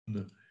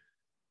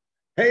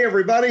Hey,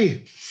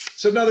 everybody.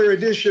 It's another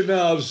edition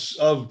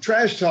of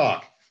Trash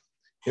Talk.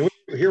 And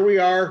here we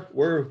are.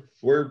 We're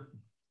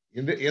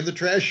in the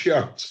trash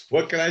yards.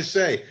 What can I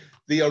say?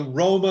 The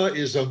aroma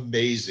is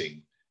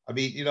amazing. I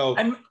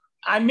mean,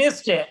 I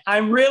missed it. I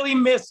really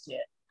missed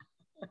it.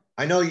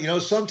 I know,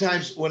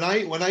 sometimes when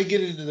I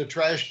get into the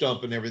trash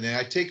dump and everything,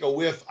 I take a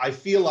whiff, I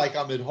feel like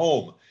I'm at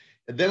home.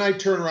 And then I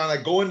turn around, I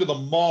go into the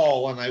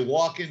mall and I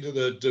walk into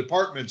the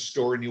department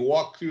store, and you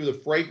walk through the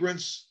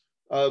fragrance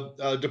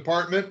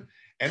department,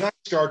 and I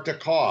start to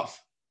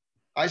cough.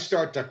 I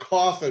start to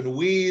cough and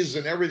wheeze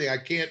and everything. I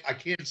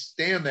can't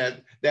stand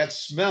that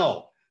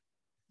smell.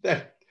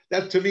 That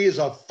to me is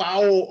a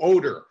foul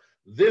odor.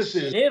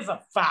 It is a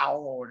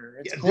foul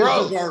odor. It's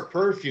gross. This is our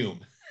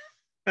perfume.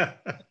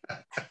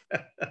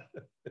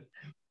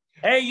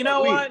 Hey, you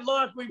know what?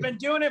 Look, we've been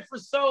doing it for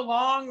so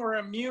long, we're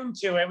immune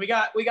to it. We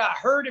got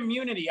herd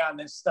immunity on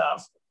this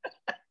stuff.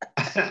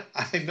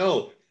 I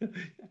know.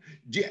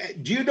 Do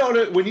you know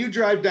that when you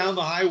drive down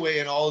the highway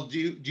and all,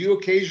 do you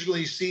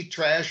occasionally see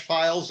trash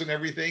piles and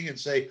everything and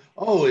say,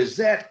 "Oh, is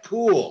that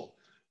cool?"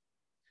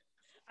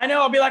 I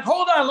know. I'll be like,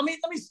 "Hold on, let me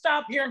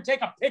stop here and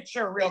take a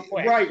picture real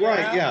quick." Right,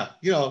 yeah.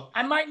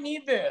 I might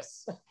need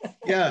this.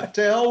 Yeah,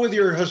 to hell with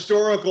your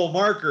historical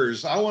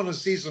markers. I want to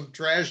see some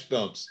trash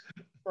dumps.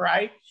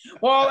 Right.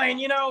 Well, and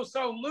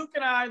so Luke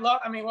and I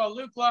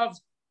Luke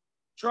loves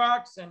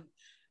trucks, and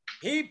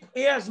he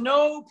has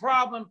no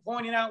problem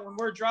pointing out when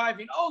we're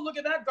driving, "Oh, look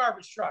at that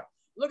garbage truck.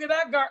 Look at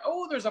that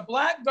oh, there's a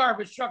black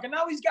garbage truck." And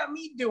now he's got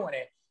me doing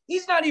it.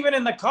 He's not even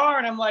in the car.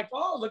 And I'm like,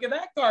 "Oh, look at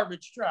that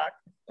garbage truck."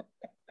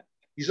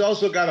 He's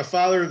also got a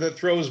father that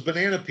throws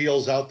banana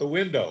peels out the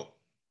window.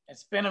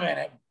 It's been a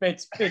minute.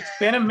 It's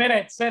been a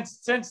minute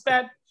since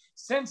that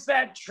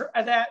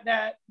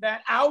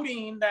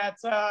outing that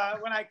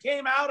when I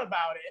came out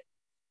about it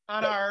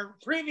on our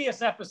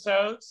previous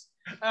episodes.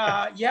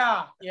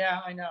 Yeah,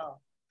 I know.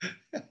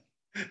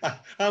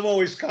 I'm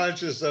always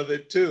conscious of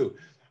it too.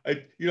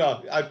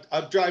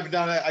 I'm driving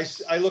down.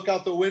 I look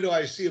out the window.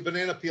 I see a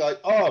banana peel. Like,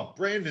 oh,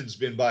 Brandon's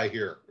been by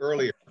here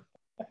earlier.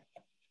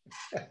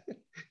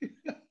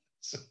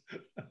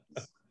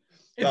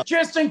 It's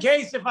just in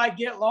case if I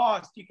get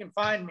lost, you can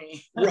find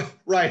me.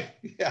 Right.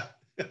 Yeah.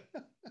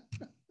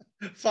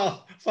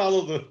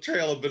 Follow the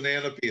trail of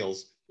banana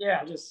peels.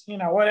 Yeah, just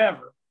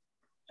whatever.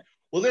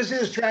 Well, this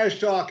is Trash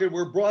Talk, and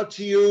we're brought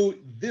to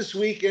you this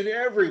week and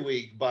every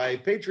week by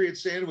Patriot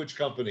Sandwich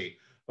Company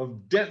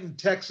of Denton,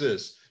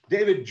 Texas.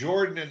 David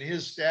Jordan and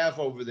his staff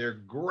over there,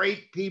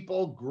 great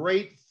people,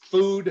 great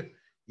food.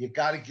 You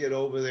got to get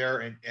over there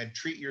and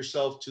treat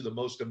yourself to the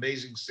most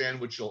amazing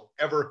sandwich you'll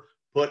ever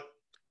put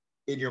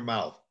in your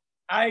mouth.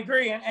 I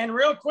agree. And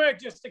real quick,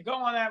 just to go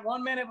on that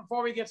 1 minute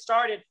before we get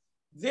started,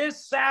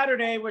 this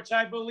Saturday, which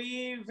I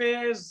believe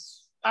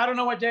is, I don't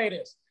know what day it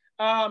is.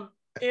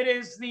 It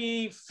is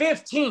the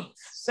 15th,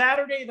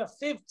 Saturday the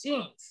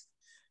 15th.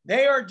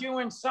 They are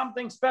doing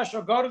something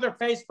special. Go to their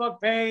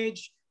Facebook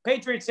page,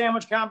 Patriot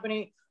Sandwich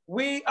Company.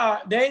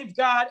 They've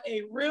got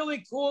a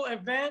really cool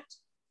event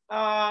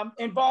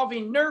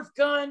involving Nerf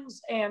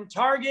guns and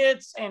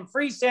targets and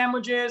free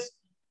sandwiches,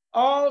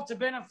 all to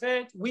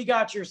benefit We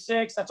Got Your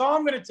Six. That's all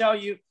I'm going to tell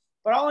you.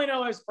 But all I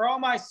know is for all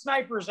my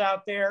snipers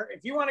out there,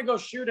 if you want to go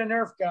shoot a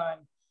Nerf gun,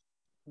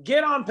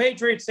 get on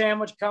Patriot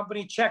Sandwich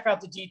Company, check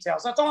out the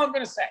details. That's all I'm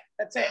going to say.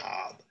 That's it.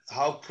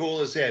 How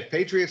cool is that?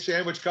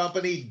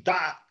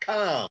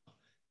 PatriotSandwichCompany.com.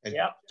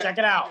 Yep, check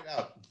it out.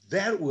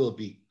 That will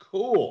be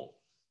cool.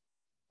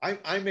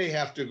 I may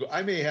have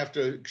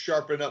to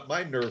sharpen up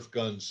my Nerf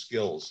gun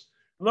skills.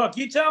 Look,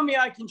 you tell me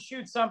I can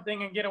shoot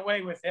something and get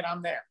away with it,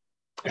 I'm there.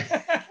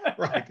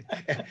 Right.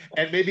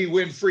 And maybe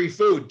win free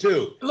food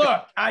too.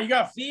 Look, you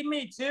got to feed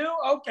me too?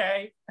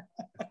 Okay.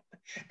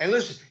 And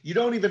listen, you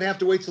don't even have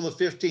to wait till the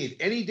 15th.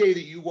 Any day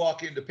that you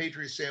walk into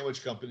Patriot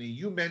Sandwich Company,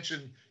 you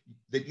mention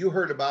that you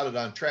heard about it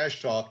on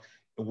Trash Talk.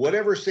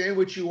 Whatever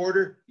sandwich you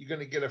order, you're going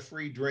to get a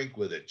free drink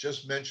with it.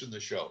 Just mention the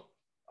show.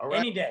 All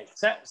right. Any day,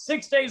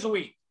 6 days a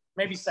week,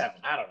 maybe 7.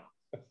 I don't know.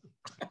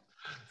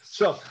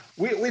 So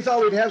we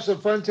thought we'd have some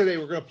fun today.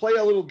 We're going to play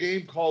a little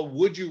game called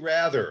Would You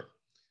Rather.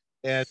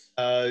 And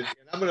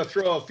I'm going to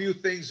throw a few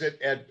things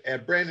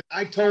at Brandon.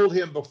 I told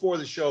him before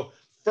the show,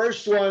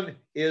 first one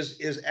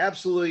is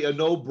absolutely a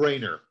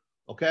no-brainer,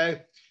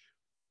 okay?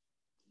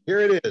 Here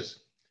it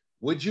is.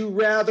 Would you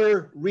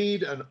rather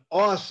read an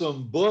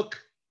awesome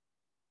book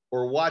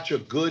or watch a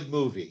good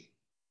movie?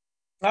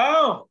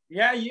 Oh,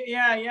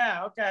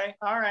 yeah, okay,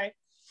 all right.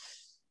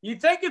 You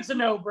think it's a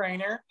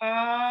no-brainer.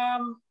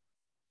 I'm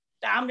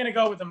going to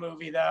go with the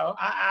movie, though.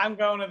 I'm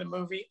going to the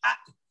movie.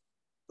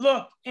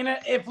 Look,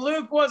 if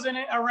Luke wasn't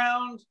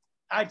around,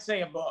 I'd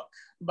say a book,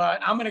 but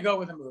I'm going to go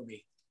with a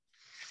movie.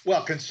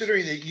 Well,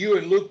 considering that you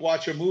and Luke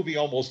watch a movie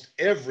almost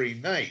every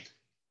night.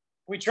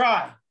 We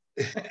try.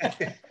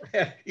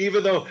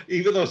 even though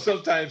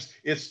sometimes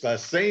it's the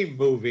same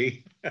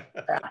movie.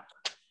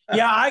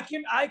 Yeah, I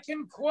can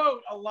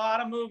quote a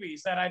lot of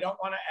movies that I don't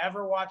want to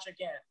ever watch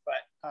again, but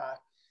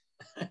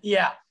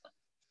yeah.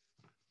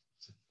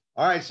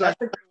 All right, so I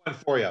got one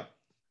for you.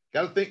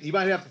 Got to think. You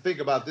might have to think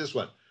about this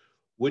one.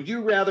 Would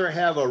you rather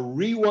have a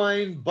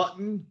rewind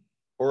button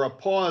or a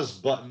pause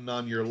button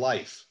on your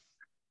life?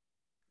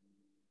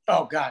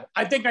 Oh God,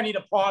 I think I need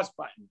a pause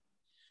button.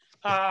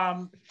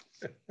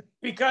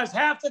 Because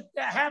half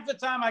the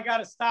time I got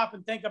to stop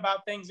and think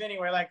about things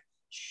anyway. Like,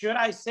 should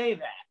I say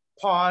that?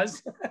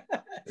 Pause.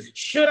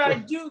 Should I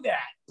do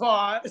that?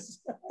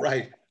 Pause.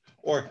 Right.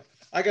 Or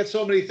I got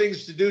so many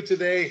things to do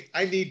today.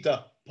 I need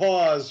to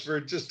pause for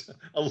just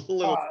a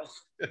little.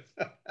 Pause.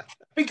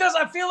 Because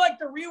I feel like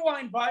the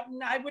rewind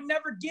button, I would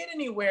never get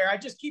anywhere. I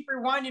just keep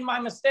rewinding my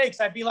mistakes.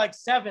 I'd be like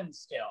 7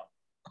 still.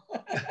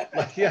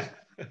 Yeah.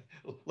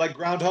 Like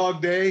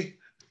Groundhog Day.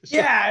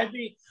 Yeah, it'd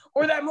be,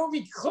 or that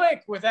movie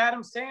Click with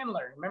Adam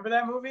Sandler. Remember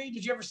that movie?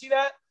 Did you ever see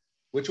that?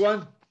 Which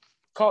one?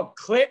 Called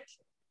Click.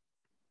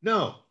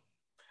 No.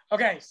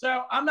 Okay,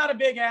 so I'm not a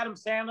big Adam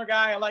Sandler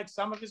guy. I like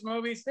some of his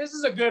movies. This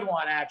is a good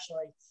one,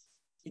 actually.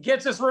 He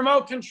gets this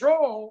remote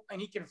control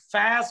and he can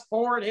fast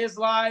forward his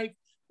life,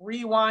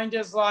 rewind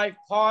his life,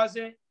 pause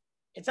it.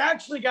 It's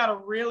actually got a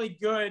really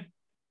good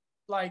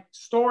like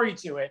story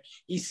to it.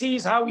 He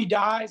sees how he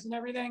dies and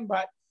everything,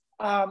 but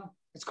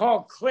it's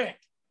called Click.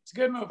 It's a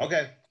good movie.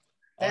 Okay.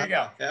 There you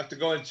go. I have to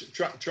go and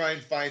try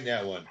and find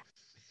that one.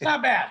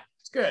 Not bad.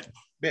 It's good.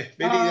 Maybe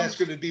that's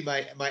going to be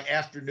my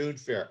afternoon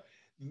fare.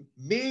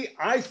 Me,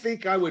 I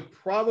think I would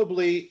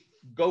probably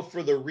go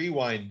for the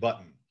rewind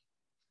button.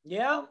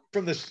 Yeah.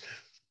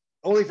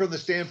 Only from the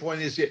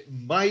standpoint is it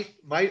might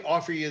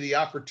offer you the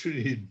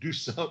opportunity to do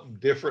something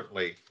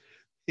differently.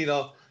 You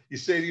know, you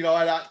say, you know,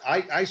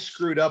 I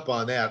screwed up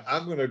on that.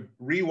 I'm going to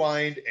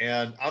rewind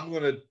and I'm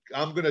going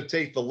to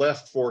take the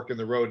left fork in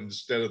the road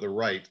instead of the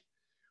right.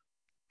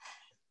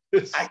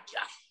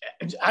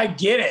 I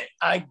get it.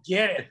 I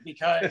get it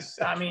because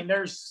I mean,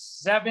 there's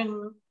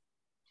 7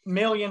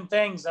 million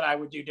things that I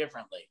would do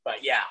differently,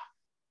 but yeah,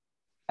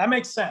 that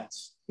makes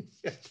sense.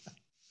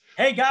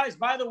 Hey guys,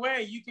 by the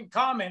way, you can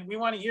comment. We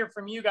want to hear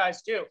from you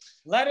guys too.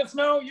 Let us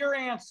know your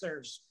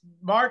answers.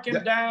 Mark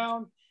them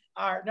down.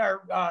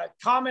 Our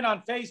comment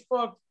on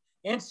Facebook,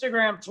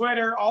 Instagram,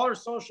 Twitter, all our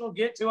social.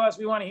 Get to us.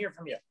 We want to hear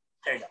from you.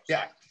 There you go.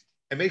 Yeah,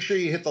 and make sure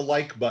you hit the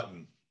like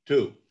button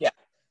too. Yeah.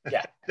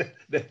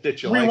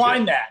 that you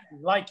rewind like that.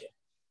 Like it.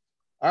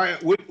 All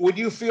right. Would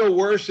you feel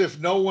worse if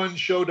no one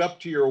showed up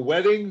to your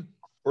wedding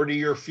or to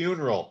your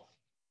funeral?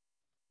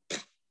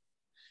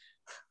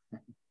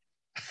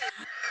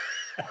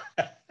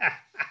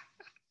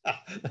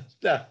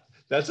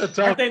 That's a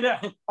tough.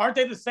 Aren't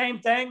they the same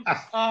thing?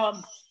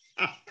 And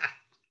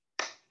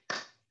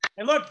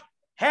look,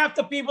 half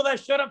the people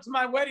that showed up to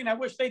my wedding, I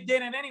wish they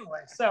didn't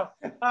anyway. So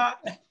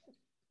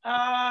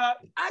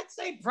I'd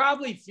say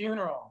probably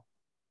funeral.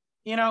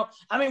 You know,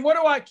 I mean, what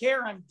do I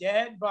care? I'm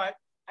dead, but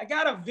I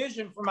got a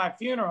vision for my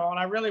funeral and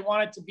I really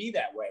want it to be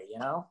that way, you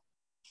know?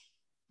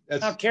 I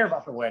don't care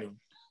about the wedding.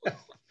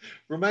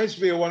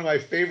 Reminds me of one of my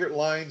favorite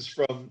lines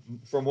from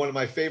one of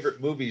my favorite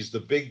movies,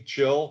 The Big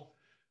Chill,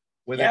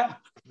 when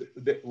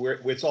where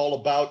it's all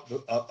about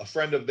a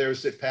friend of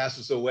theirs that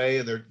passes away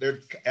and they're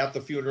at the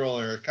funeral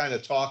and they're kind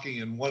of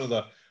talking, and one of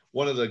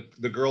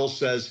the girls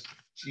says,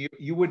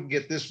 you wouldn't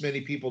get this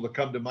many people to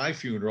come to my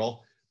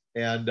funeral.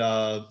 And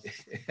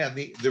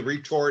the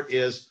retort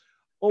is,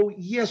 oh,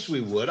 yes, we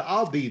would.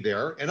 I'll be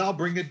there and I'll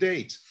bring a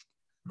date.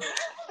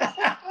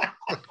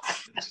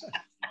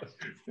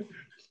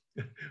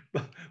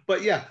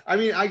 but yeah, I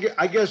mean,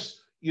 I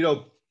guess, you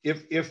know,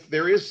 if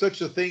there is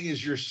such a thing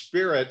as your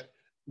spirit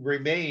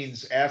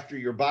remains after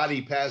your body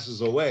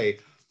passes away,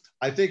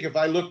 I think if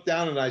I looked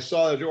down and I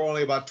saw that there were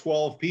only about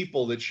 12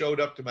 people that showed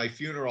up to my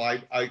funeral,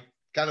 I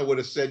kind of would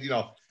have said, you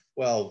know,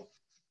 well,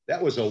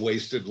 that was a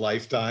wasted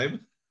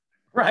lifetime.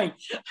 Right.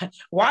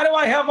 Why do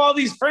I have all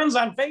these friends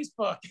on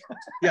Facebook?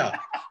 Yeah.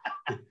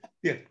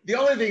 The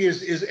only thing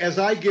is as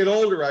I get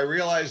older, I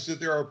realize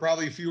that there are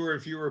probably fewer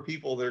and fewer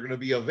people that are going to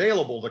be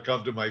available to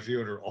come to my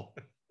funeral.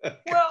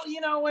 Well, you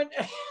know, and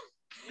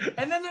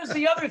then there's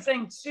the other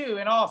thing too,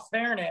 in all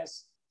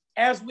fairness,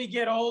 as we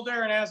get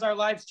older and as our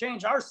lives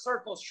change, our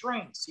circle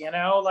shrinks, you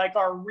know, like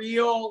our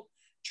real,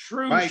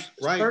 true, right.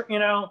 You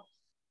know,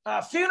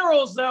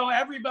 funerals though,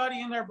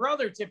 everybody and their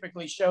brother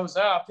typically shows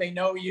up. They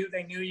know you,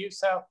 they knew you.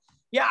 So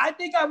yeah, I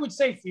think I would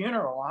say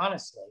funeral,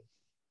 honestly.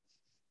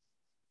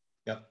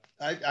 Yeah,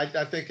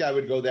 I think I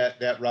would go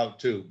that route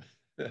too.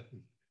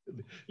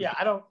 Yeah,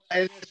 I don't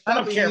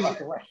care about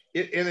the way.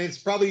 And it's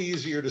probably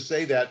easier to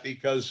say that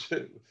because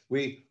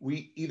we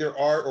either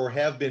are or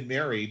have been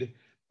married.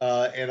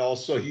 And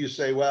also you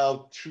say,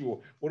 well,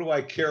 true, what do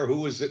I care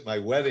who was at my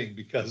wedding?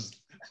 Because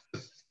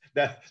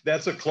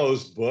that's a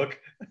closed book.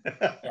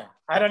 Yeah,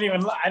 I don't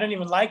even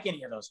like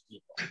any of those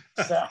people.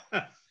 So,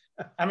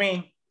 I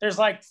mean, there's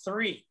like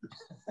 3.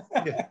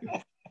 Yeah.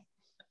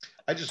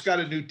 I just got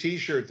a new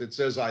T-shirt that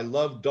says, I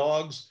love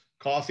dogs,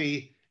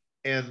 coffee,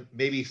 and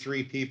maybe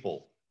 3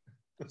 people.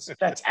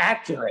 That's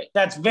accurate.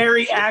 That's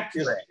very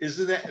accurate.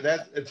 Isn't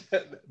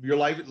that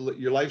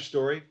your life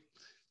story?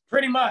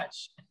 Pretty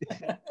much.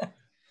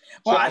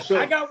 Well,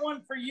 I got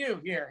one for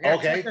you here.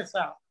 Okay. Check this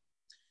out.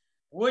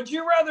 Would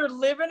you rather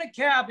live in a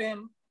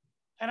cabin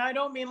and I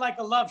don't mean like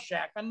a love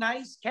shack, a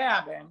nice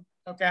cabin,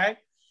 okay,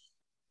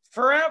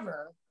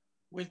 forever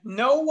with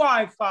no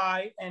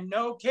Wi-Fi and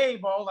no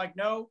cable, like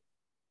no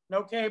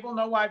cable,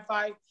 no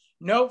Wi-Fi,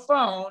 no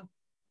phone,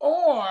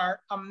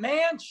 or a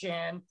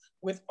mansion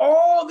with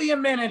all the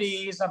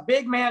amenities, a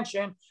big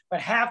mansion, but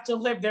have to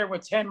live there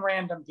with 10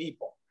 random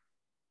people.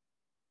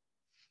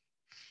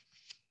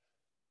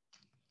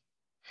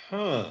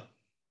 Huh.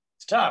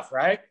 It's tough,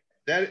 right?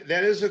 That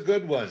is a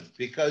good one,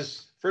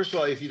 because first of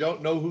all, if you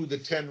don't know who the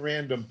 10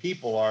 random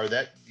people are,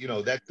 that, you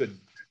know, that could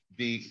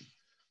be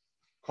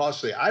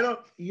costly. I don't,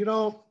 you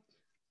know,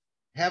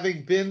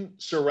 having been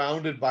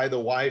surrounded by the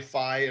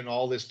Wi-Fi and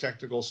all this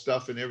technical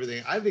stuff and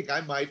everything, I think I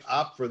might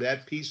opt for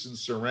that peace and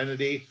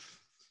serenity,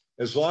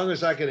 as long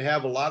as I could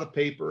have a lot of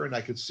paper and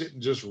I could sit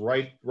and just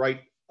write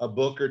a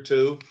book or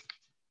two.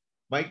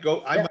 I might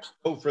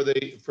go for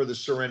the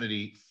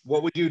serenity.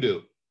 What would you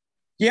do?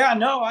 Yeah,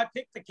 no, I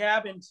picked the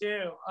cabin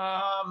too.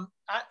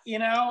 You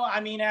know, I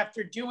mean,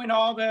 after doing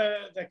all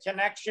the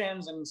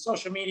connections and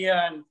social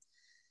media, and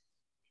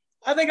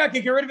I think I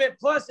could get rid of it.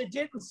 Plus, it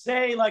didn't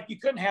say like you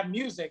couldn't have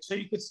music, so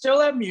you could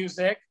still have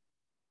music.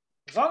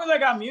 As long as I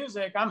got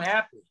music, I'm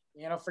happy.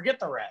 You know, forget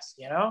the rest.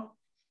 You know.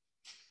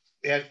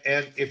 And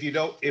if you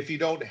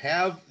don't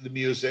have the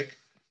music,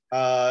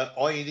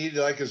 all you need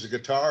like is a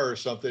guitar or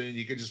something, and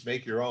you can just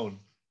make your own.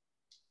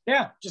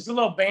 Yeah, just a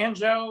little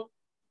banjo.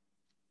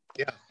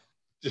 Yeah,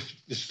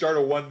 just start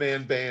a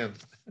one-man band.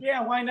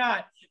 Yeah, why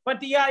not? But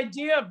the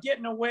idea of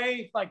getting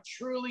away, like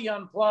truly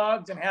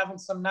unplugged and having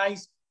some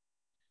nice,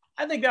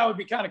 I think that would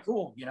be kind of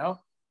cool, you know?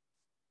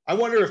 I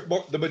wonder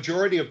if the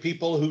majority of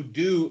people who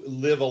do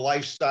live a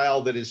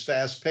lifestyle that is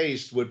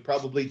fast-paced would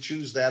probably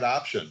choose that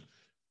option,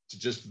 to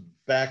just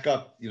back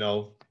up, you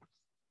know.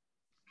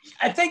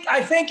 I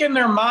think in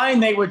their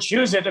mind they would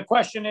choose it. The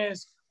question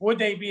is, would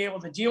they be able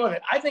to deal with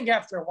it? I think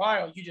after a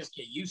while you just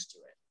get used to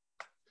it.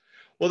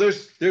 Well,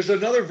 there's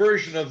another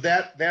version of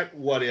that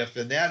what if,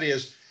 and that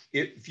is,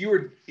 if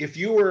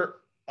you were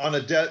on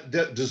a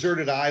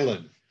deserted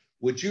island,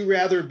 would you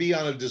rather be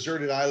on a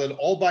deserted island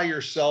all by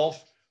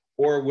yourself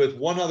or with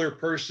one other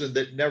person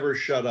that never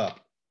shut up?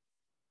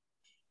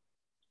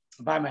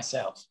 By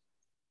myself.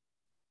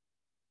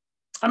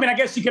 I mean, I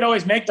guess you could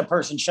always make the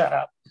person shut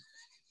up.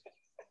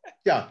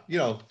 Yeah, you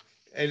know,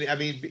 and I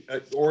mean,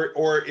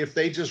 or if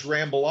they just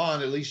ramble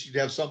on, at least you'd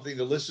have something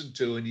to listen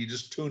to, and you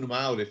just tune them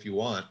out if you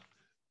want.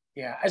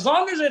 Yeah, as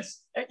long as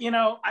it's, you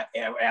know,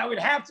 I would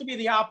have to be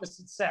the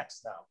opposite sex,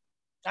 though.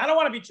 I don't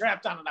want to be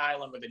trapped on an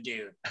island with a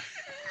dude.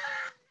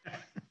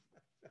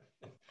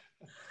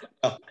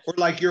 Or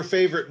like your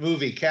favorite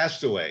movie,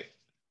 Castaway.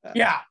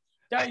 Yeah,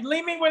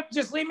 leave me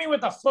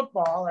with a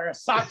football or a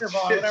soccer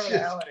ball, whatever the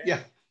hell it is. Yeah,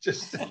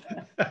 just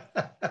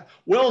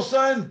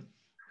Wilson.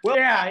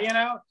 Yeah, you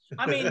know,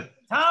 I mean,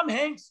 Tom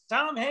Hanks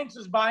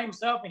was by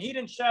himself and he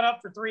didn't shut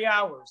up for 3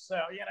 hours. So,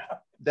 you know.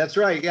 That's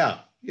right. Yeah.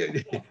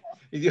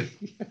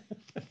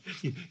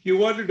 You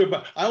wondered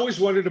about, I always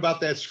wondered about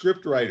that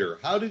script writer.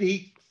 How did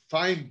he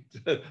find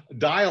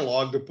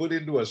dialogue to put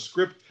into a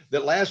script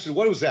that lasted,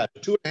 what was that, a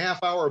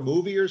 2.5-hour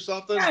movie or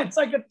something? Yeah, it's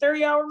like a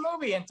 30-hour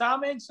movie and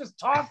Tom Hanks just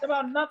talked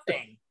about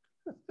nothing.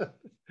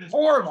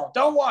 Horrible.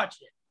 Don't watch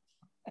it.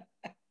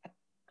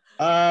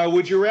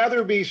 Would you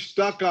rather be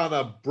stuck on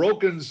a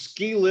broken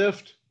ski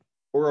lift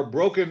or a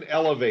broken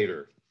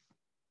elevator?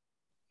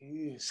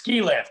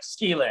 Ski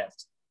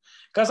lift.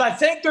 Because I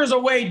think there's a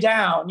way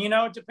down. You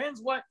know, it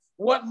depends what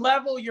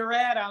level you're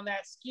at on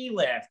that ski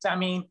lift. I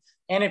mean,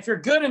 and if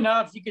you're good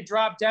enough, you could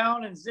drop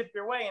down and zip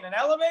your way. In an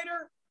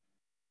elevator?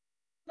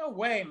 No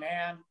way,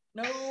 man.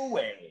 No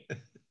way.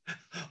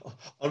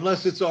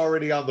 Unless it's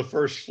already on the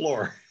first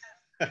floor.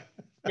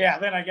 Yeah,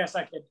 then I guess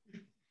I could.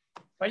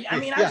 But I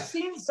mean, I've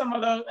seen some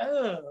of those.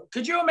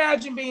 Could you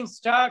imagine being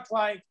stuck,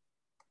 like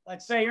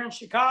say you're in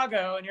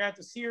Chicago and you're at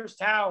the Sears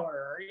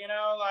Tower, or, you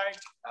know, like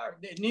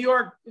New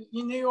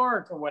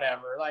York or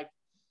whatever. Like,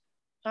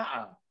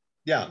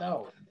 Yeah.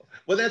 No.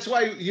 Well, that's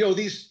why, you know,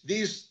 these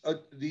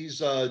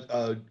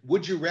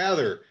would you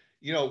rather,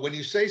 you know, when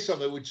you say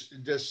something which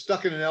just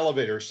stuck in an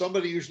elevator,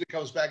 somebody usually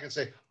comes back and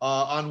say,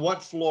 on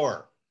what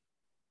floor?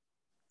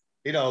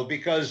 You know,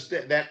 because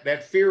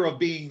that fear of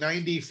being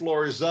 90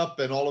 floors up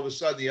and all of a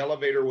sudden the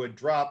elevator would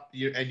drop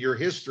and your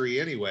history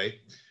anyway.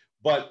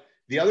 But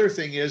the other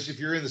thing is, if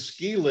you're in the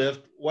ski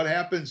lift, what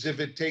happens if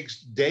it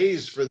takes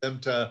days for them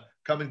to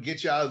come and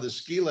get you out of the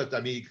ski lift? I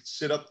mean, you could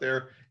sit up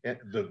there and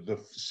the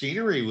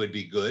scenery would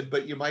be good,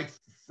 but you might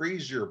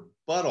freeze your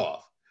butt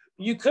off.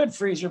 You could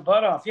freeze your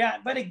butt off. Yeah.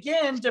 But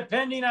again,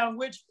 depending on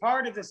which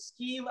part of the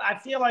ski, I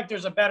feel like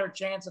there's a better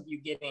chance of you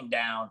getting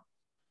down.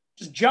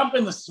 Just jump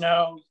in the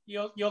snow.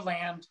 You'll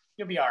land.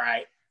 You'll be all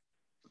right.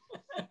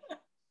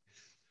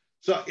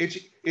 So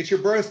it's your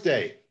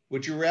birthday.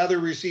 Would you rather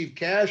receive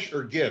cash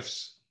or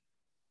gifts?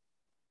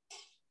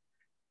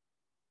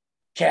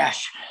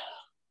 Cash.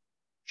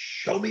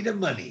 Show me the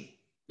money.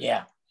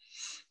 Yeah.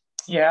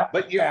 Yeah.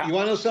 But you want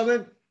to know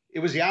something? It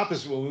was the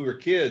opposite when we were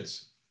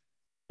kids.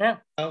 Yeah.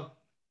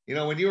 You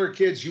know, when you were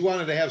kids, you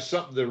wanted to have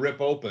something to rip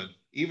open,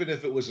 even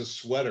if it was a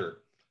sweater.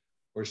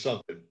 or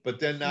something. But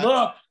then not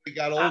Look, we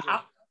got older.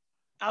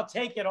 I'll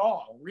take it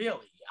all.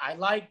 Really, I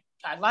like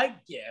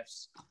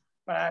gifts,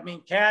 but I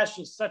mean, cash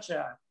is such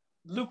a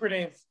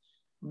lucrative,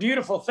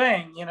 beautiful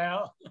thing, you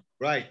know.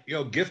 Right. You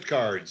know, gift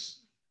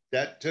cards,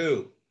 that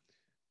too.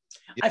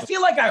 I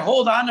feel like I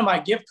hold on to my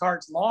gift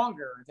cards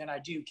longer than I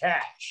do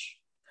cash.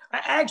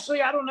 I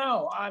don't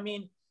know. I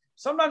mean,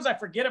 sometimes I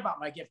forget about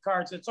my gift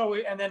cards. It's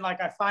always, and then like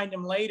I find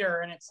them later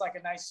and it's like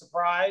a nice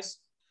surprise.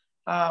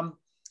 I'm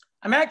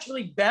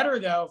actually better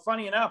though.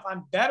 Funny enough,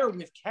 I'm better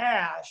with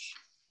cash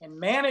and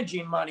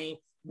managing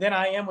money than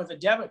I am with a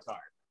debit card.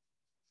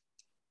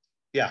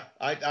 Yeah,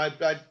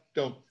 I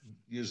don't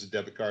use a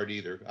debit card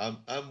either.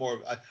 I'm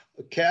more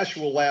cash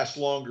will last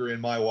longer in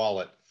my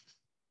wallet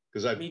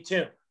because Me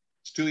too.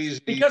 It's too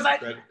easy because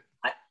to use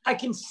I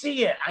can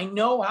see it. I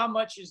know how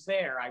much is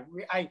there.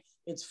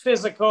 It's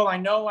physical. I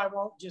know I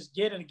won't just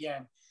get it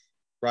again.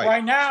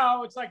 Right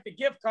now, it's like the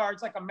gift card.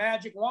 It's like a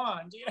magic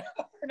wand, you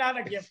know, not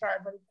a gift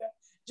card, but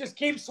just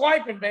keep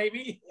swiping,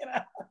 baby. You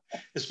know.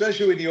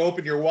 Especially when you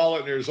open your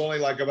wallet and there's only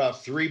like about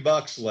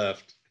 $3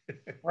 left.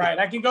 Right.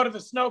 I can go to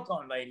the snow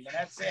cone lady, and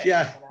that's it.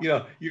 Yeah, you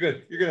know,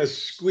 you're gonna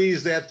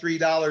squeeze that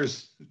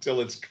 $3 until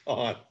it's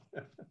gone.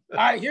 All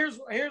right, here's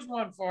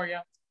one for you.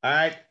 All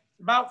right.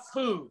 About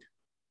food.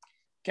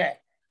 Okay.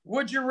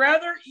 Would you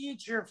rather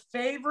eat your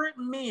favorite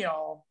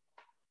meal,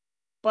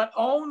 but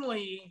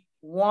only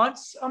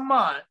once a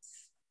month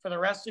for the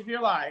rest of your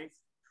life,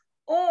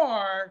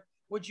 or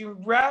would you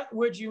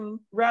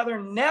rather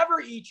never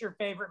eat your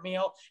favorite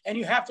meal and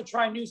you have to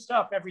try new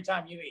stuff every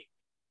time you eat?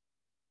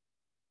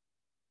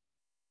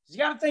 You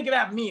got to think of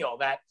that meal,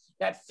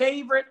 that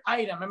favorite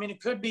item. I mean,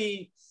 it could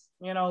be,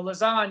 you know,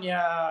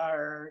 lasagna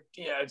or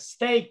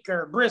steak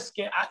or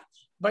brisket,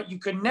 but you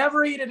could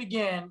never eat it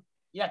again.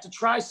 You have to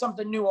try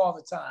something new all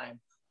the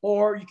time,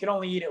 or you can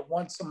only eat it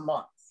once a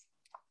month.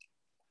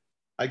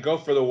 I go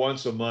for the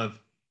once a month.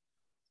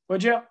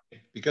 Would you?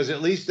 Because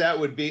at least that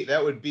would be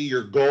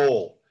your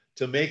goal,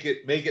 to make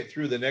it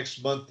through the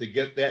next month, to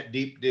get that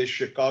deep dish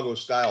Chicago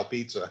style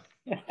pizza.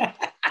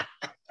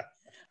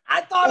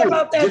 I thought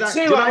about that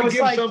too. Did I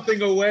give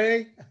something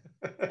away?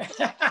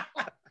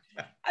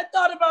 I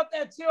thought about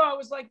that too. I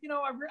was like, you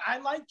know, I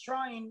like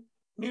trying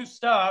new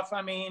stuff.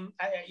 I mean,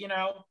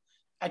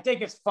 I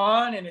think it's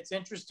fun and it's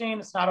interesting.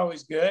 It's not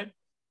always good,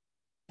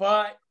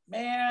 but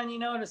man, you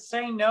know, to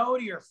say no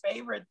to your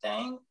favorite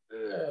thing.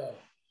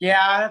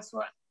 Yeah,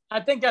 I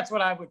think that's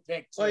what I would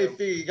pick too. Well,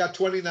 you got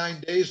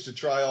 29 days to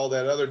try all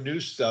that other new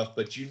stuff,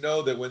 but you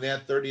know that when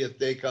that 30th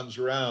day comes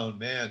around,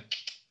 man,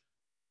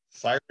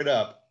 fire it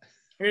up.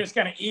 You're just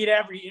gonna eat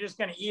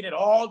it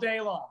all day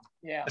long.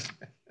 Yeah.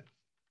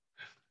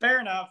 Fair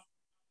enough.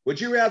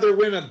 Would you rather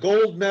win a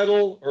gold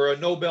medal or a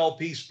Nobel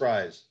Peace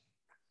Prize?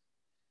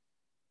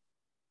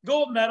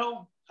 Gold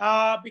medal,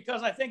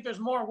 because I think there's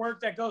more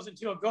work that goes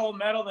into a gold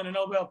medal than a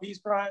Nobel Peace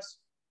Prize.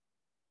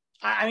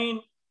 I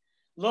mean,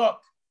 look,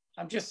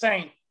 I'm just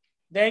saying,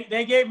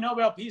 they gave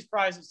Nobel Peace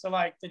Prizes to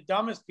like the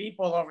dumbest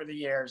people over the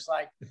years.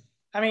 Like,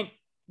 I mean,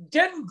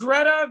 didn't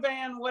Greta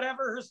Van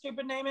whatever her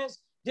stupid name is,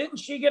 didn't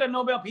she get a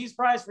Nobel Peace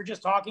Prize for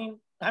just talking?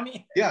 I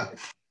mean, yeah,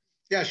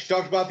 she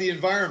talked about the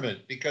environment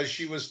because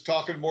she was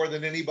talking more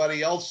than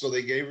anybody else, so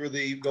they gave her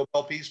the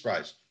Nobel Peace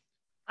Prize.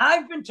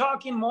 I've been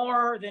talking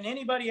more than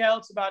anybody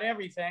else about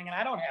everything, and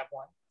I don't have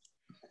one.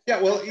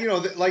 Yeah, well, you know,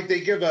 like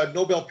they give a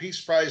Nobel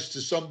Peace Prize to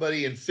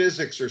somebody in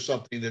physics or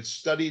something that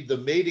studied the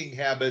mating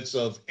habits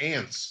of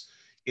ants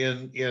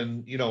in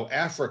you know,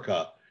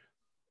 Africa,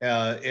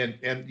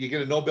 and you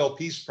get a Nobel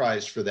Peace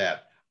Prize for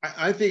that.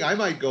 I think I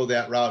might go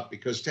that route,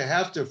 because to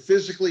have to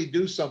physically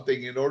do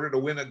something in order to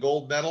win a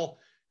gold medal,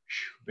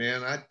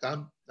 man, I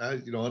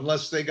you know,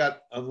 unless they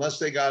got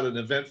an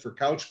event for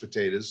couch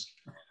potatoes.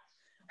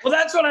 Well,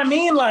 that's what I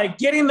mean. Like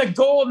getting the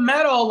gold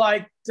medal,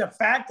 like the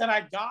fact that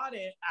I got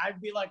it,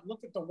 I'd be like,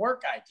 look at the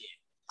work I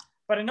did.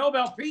 But a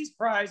Nobel Peace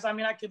Prize, I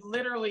mean, I could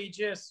literally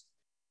just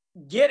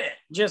get it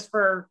just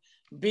for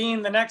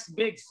being the next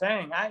big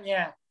thing. I'm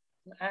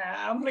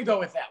going to go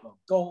with that one,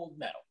 gold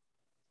medal.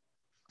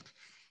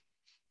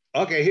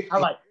 Okay, I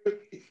like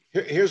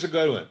here's a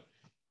good one.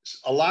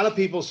 A lot of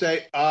people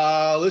say,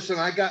 listen,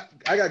 I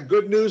got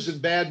good news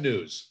and bad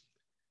news.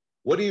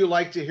 What do you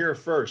like to hear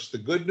first, the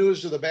good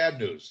news or the bad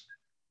news?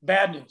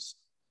 Bad news.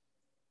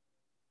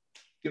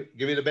 Give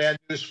me the bad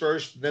news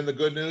first, then the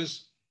good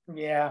news.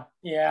 Yeah.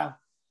 I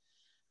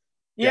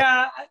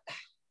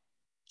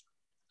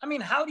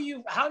mean, how do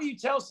you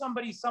tell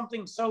somebody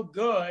something so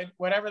good,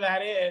 whatever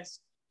that is,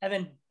 and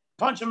then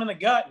punch them in the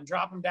gut and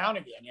drop them down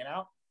again, you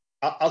know?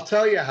 I'll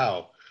tell you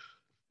how.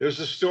 There's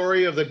a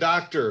story of the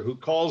doctor who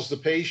calls the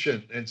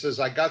patient and says,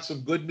 I got some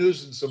good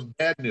news and some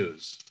bad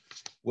news.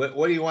 What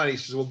do you want? He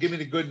says, well, give me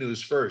the good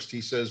news first.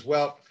 He says,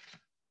 well,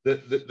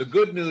 the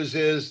good news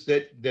is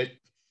that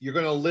you're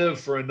going to live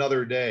for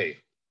another day.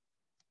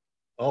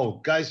 Oh,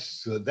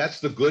 guys, that's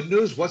the good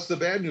news? What's the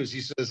bad news? He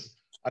says,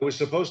 I was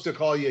supposed to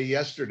call you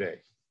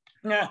yesterday.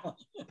 No.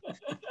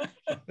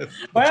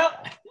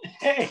 Well,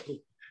 hey.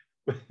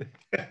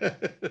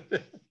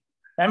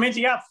 That means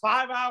you got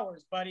 5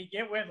 hours, buddy.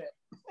 Get with it.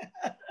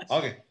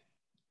 Okay.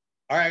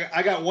 All right,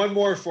 I got one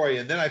more for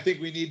you, and then I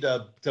think we need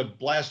to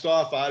blast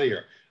off out of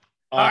here.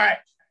 All right.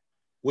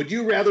 Would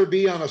you rather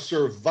be on a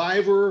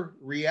Survivor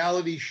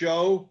reality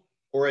show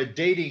or a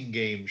dating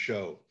game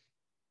show?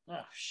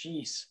 Oh,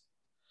 jeez.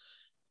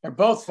 They're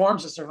both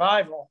forms of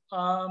survival.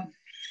 Oh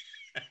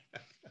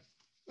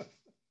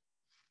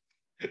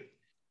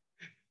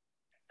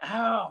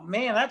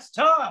man, that's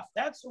tough.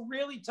 That's a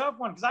really tough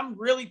one because I'm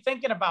really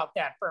thinking about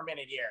that for a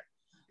minute here.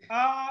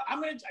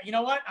 You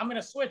know what? I'm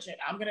gonna switch it.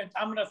 I'm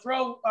gonna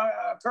throw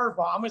a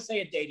curveball. I'm gonna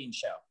say a dating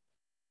show.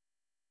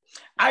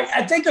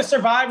 I think a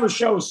Survivor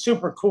show is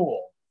super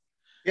cool.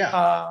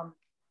 Yeah.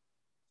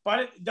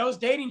 But those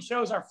dating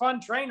shows are fun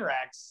train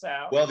wrecks.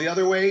 So. Well, the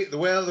other way to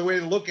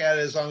look at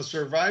it is on a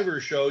Survivor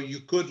show, you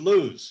could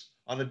lose.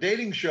 On a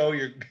dating show,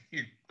 you're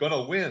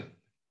gonna win.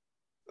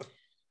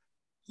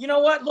 You know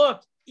what?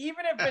 Look,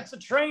 even if it's a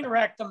train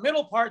wreck, the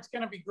middle part's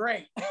gonna be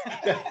great.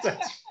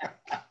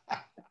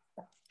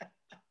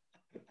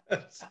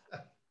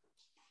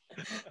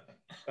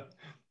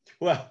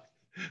 Well,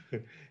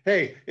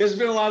 hey, it's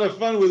been a lot of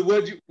fun with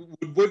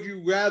Would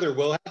You Rather.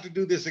 We'll have to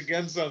do this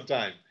again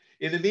sometime.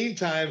 In the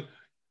meantime,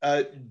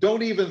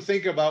 don't even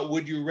think about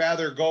would you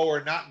rather go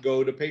or not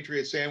go to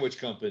Patriot Sandwich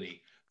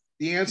Company.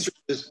 The answer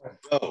is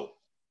go.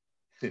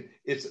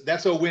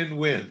 That's a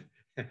win-win.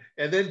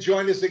 And then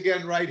join us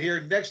again right here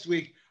next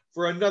week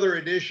for another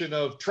edition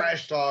of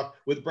Trash Talk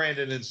with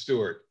Brandon and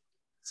Stuart.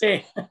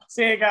 See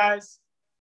you guys.